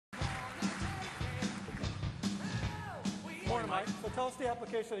Mike. So tell us the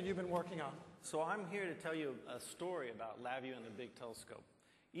application that you've been working on. So I'm here to tell you a story about LabVIEW and the big telescope.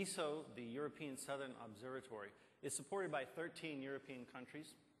 ESO, the European Southern Observatory, is supported by 13 European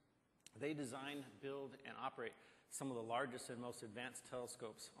countries. They design, build, and operate some of the largest and most advanced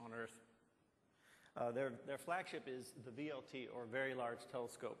telescopes on Earth. Their flagship is the VLT, or Very Large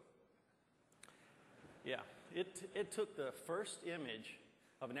Telescope. Yeah, it took the first image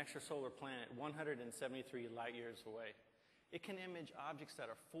of an extrasolar planet 173 light years away. It can image objects that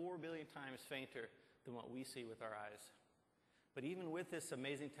are 4 billion times fainter than what we see with our eyes. But even with this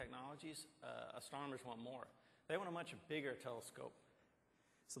amazing technologies, astronomers want more. They want a much bigger telescope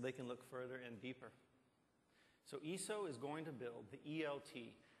so they can look further and deeper. So ESO is going to build the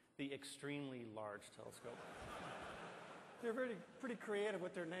E-ELT, the Extremely Large Telescope. They're pretty creative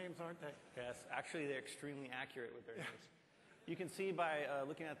with their names, aren't they? Yes, actually they're extremely accurate with their names. You can see by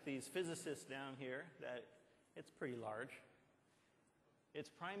looking at these physicists down here that it's pretty large. Its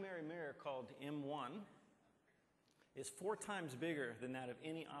primary mirror, called M1, is 4 times bigger than that of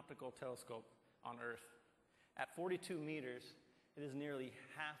any optical telescope on Earth. At 42 meters, it is nearly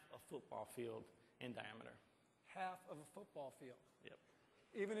half a football field in diameter. Half of a football field. Yep.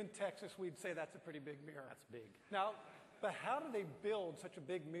 Even in Texas, we'd say that's a pretty big mirror. That's big. Now, but how do they build such a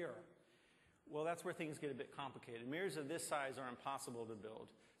big mirror? Well, that's where things get a bit complicated. Mirrors of this size are impossible to build.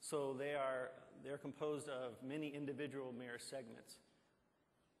 So they're composed of many individual mirror segments.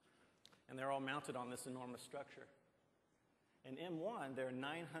 And they're all mounted on this enormous structure. In M1, there are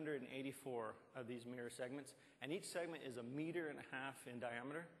 984 of these mirror segments, and each segment is 1.5 meters in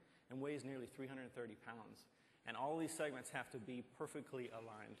diameter and weighs nearly 330 pounds. And all these segments have to be perfectly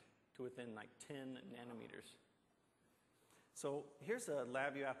aligned to within like 10 nanometers. So here's a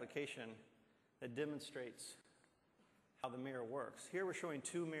LabVIEW application that demonstrates how the mirror works. Here we're showing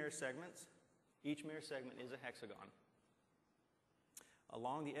 2 mirror segments. Each mirror segment is a hexagon.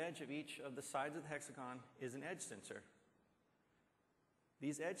 Along the edge of each of the sides of the hexagon is an edge sensor.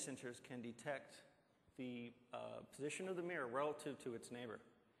 These edge sensors can detect the position of the mirror relative to its neighbor.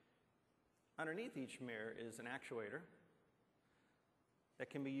 Underneath each mirror is an actuator that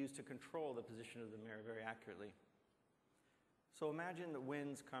can be used to control the position of the mirror very accurately. So imagine the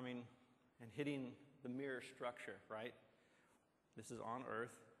wind's coming and hitting the mirror structure, right? This is on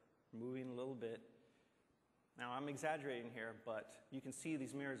Earth, moving a little bit. Now, I'm exaggerating here, but you can see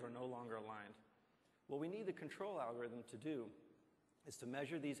these mirrors are no longer aligned. What we need the control algorithm to do is to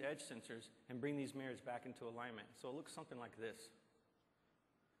measure these edge sensors and bring these mirrors back into alignment. So it looks something like this.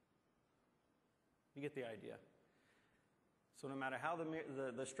 You get the idea. So no matter how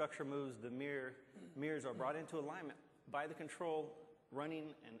the structure moves, the mirrors are brought into alignment by the control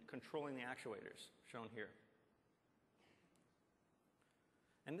running and controlling the actuators, shown here.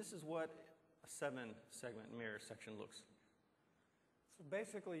 And this is what a 7-segment mirror section looks. So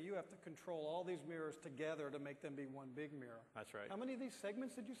basically, you have to control all these mirrors together to make them be one big mirror. That's right. How many of these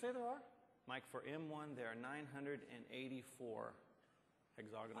segments did you say there are? Mike, for M1, there are 984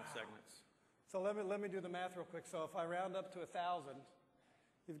 hexagonal segments. So let me do the math real quick. So if I round up to 1,000,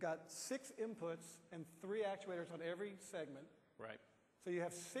 you've got 6 inputs and 3 actuators on every segment. Right. So you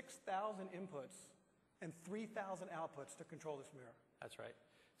have 6,000 inputs and 3,000 outputs to control this mirror. That's right.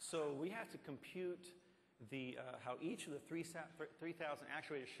 So we have to compute how each of the 3,000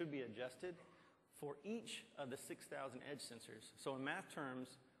 actuators should be adjusted for each of the 6,000 edge sensors. So in math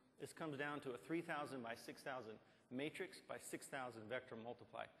terms, this comes down to a 3,000 by 6,000 matrix by 6,000 vector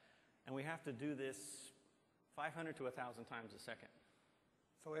multiply. And we have to do this 500 to 1,000 times a second.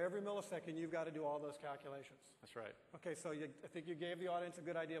 So every millisecond, you've got to do all those calculations. That's right. Okay, so I think you gave the audience a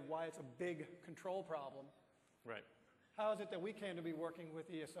good idea of why it's a big control problem. Right. How is it that we came to be working with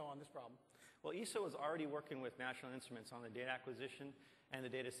ESO on this problem? Well, ESO is already working with National Instruments on the data acquisition and the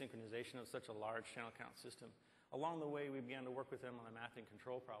data synchronization of such a large channel count system. Along the way, we began to work with them on the math and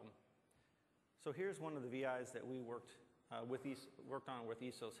control problem. So here's one of the VIs that we worked on with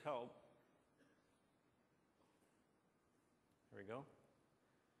ESO's help. There we go.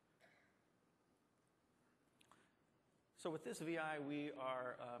 So with this VI, we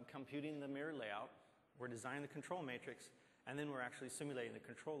are computing the mirror layout, we're designing the control matrix, and then we're actually simulating the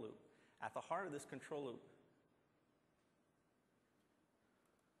control loop. At the heart of this control loop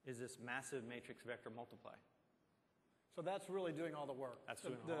is this massive matrix vector multiply. So that's really doing all the work. That's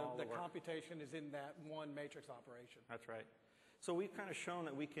doing all the work. The computation is in that one matrix operation. That's right. So we've kind of shown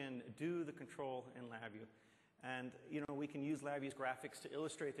that we can do the control in LabVIEW. And we can use LabVIEW's graphics to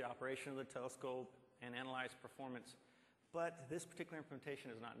illustrate the operation of the telescope and analyze performance. But this particular implementation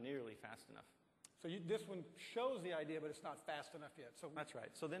is not nearly fast enough. So this one shows the idea, but it's not fast enough yet. So that's right.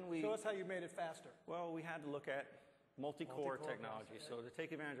 So then show us how you made it faster. Well, we had to look at Multicore Technology. So to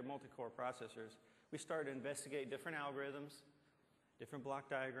take advantage of multi-core processors, we started to investigate different algorithms, different block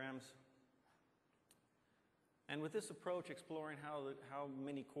diagrams. And with this approach, exploring how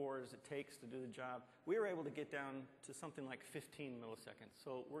many cores it takes to do the job, we were able to get down to something like 15 milliseconds.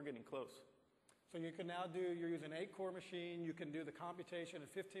 So we're getting close. So you can now you're using an 8-core machine, you can do the computation in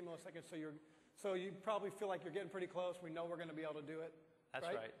 15 milliseconds, so you probably feel like you're getting pretty close. We know we're going to be able to do it. That's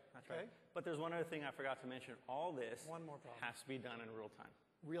right. That's right. But there's one other thing I forgot to mention. All this has to be done in real time.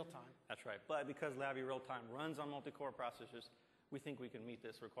 Real time. That's right. But because LabVIEW Real Time runs on multi-core processors, we think we can meet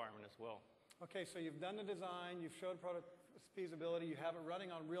this requirement as well. Okay, so you've done the design, you've showed product feasibility, you have it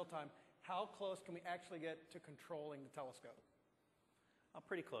running on real time. How close can we actually get to controlling the telescope?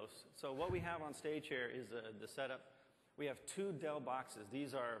 Pretty close. So what we have on stage here is the setup. We have 2 Dell boxes.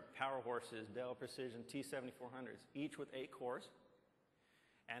 These are Power Horses, Dell Precision T7400s, each with 8 cores.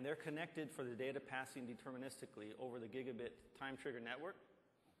 And they're connected for the data passing deterministically over the gigabit time trigger network.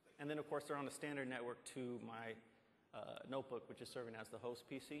 And then, of course, they're on the standard network to my notebook, which is serving as the host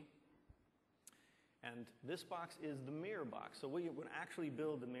PC. And this box is the mirror box. So we would actually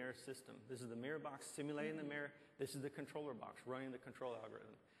build the mirror system. This is the mirror box simulating the mirror. This is the controller box running the control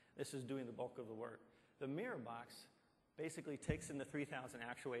algorithm. This is doing the bulk of the work. The mirror box basically takes in the 3,000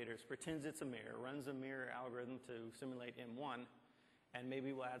 actuators, pretends it's a mirror, runs a mirror algorithm to simulate M1, and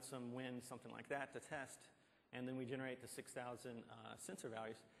maybe we'll add some wind, something like that, to test. And then we generate the 6,000 sensor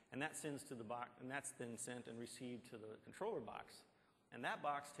values, and that sends to the box, and that's then sent and received to the controller box. And that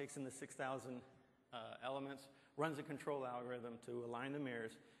box takes in the 6,000 elements, runs a control algorithm to align the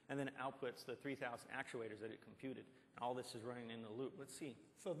mirrors, and then outputs the 3,000 actuators that it computed. And all this is running in the loop. Let's see.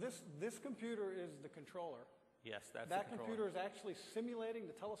 So this computer is the controller. Yes, that's the controller. That computer is actually simulating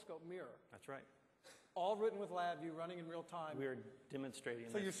the telescope mirror. That's right. All written with LabVIEW, running in real time. We're demonstrating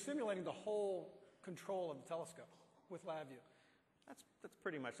So you're simulating the whole control of the telescope with LabVIEW. That's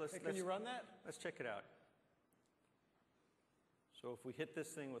pretty much. Can you run that? Let's check it out. So if we hit this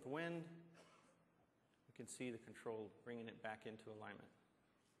thing with wind, we can see the control bringing it back into alignment.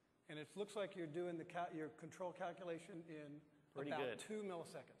 And it looks like you're doing your control calculation in Pretty about good. 2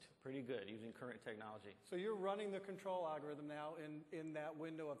 milliseconds. Pretty good, using current technology. So you're running the control algorithm now in that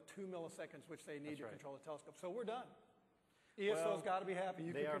window of 2 milliseconds, which they need to control the telescope. So we're done. ESO's got to be happy.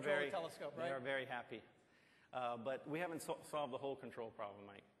 You can control the telescope, right? They are very happy. But we haven't solved the whole control problem,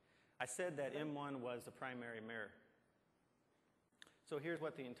 Mike. I said that M1 was the primary mirror. So here's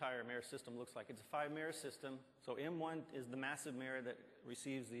what the entire mirror system looks like. It's a 5-mirror system. So M1 is the massive mirror that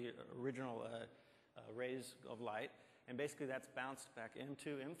receives the original rays of light. And basically that's bounced back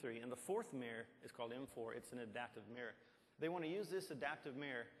M2, M3. And the 4th mirror is called M4. It's an adaptive mirror. They want to use this adaptive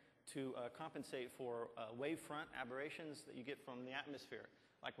mirror to compensate for wavefront aberrations that you get from the atmosphere,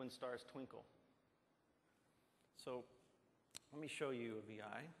 like when stars twinkle. So let me show you a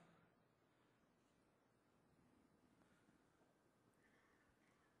VI.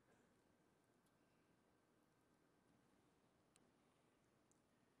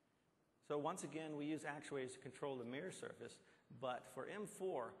 So once again, we use actuators to control the mirror surface, but for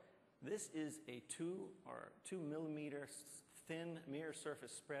M4, this is a 2 millimeter thin mirror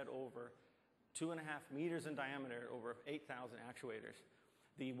surface spread over 2.5 meters in diameter over 8,000 actuators.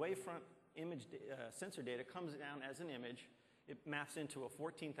 The wavefront image sensor data comes down as an image. It maps into a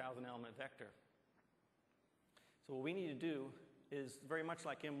 14,000 element vector. So what we need to do is very much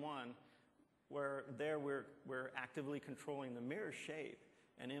like M1, where there we're actively controlling the mirror shape.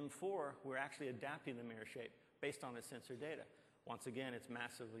 And M4, we're actually adapting the mirror shape based on the sensor data. Once again, it's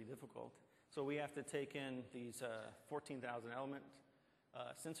massively difficult. So we have to take in these 14,000 element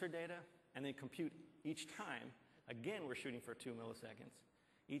sensor data and then compute each time. Again, we're shooting for 2 milliseconds.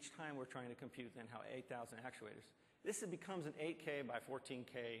 Each time we're trying to compute then how 8,000 actuators. This becomes an 8K by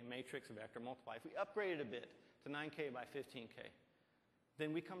 14K matrix vector multiply. If we upgrade it a bit to 9K by 15K,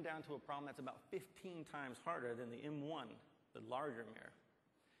 then we come down to a problem that's about 15 times harder than the M1, the larger mirror.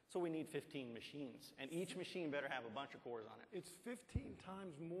 So we need 15 machines, and each machine better have a bunch of cores on it. It's 15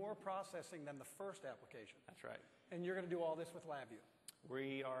 times more processing than the first application. That's right. And you're going to do all this with LabVIEW.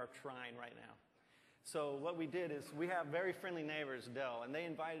 We are trying right now. So what we did is we have very friendly neighbors, Dell, and they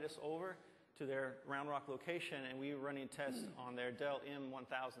invited us over to their Round Rock location, and we were running tests on their Dell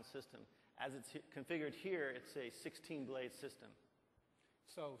M1000 system. As it's configured here, it's a 16-blade system.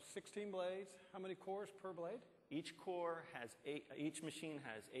 So 16 blades, how many cores per blade? Each machine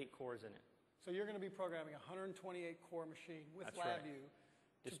has 8 cores in it. So you're going to be programming a 128-core machine with LabVIEw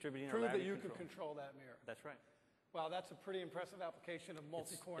distributing to prove that you can control that mirror. That's right. Wow, that's a pretty impressive application of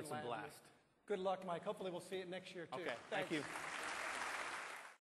multi-core and LabVIEW. It's a blast. Good luck, Mike. Hopefully we'll see it next year, too. Okay, thank you.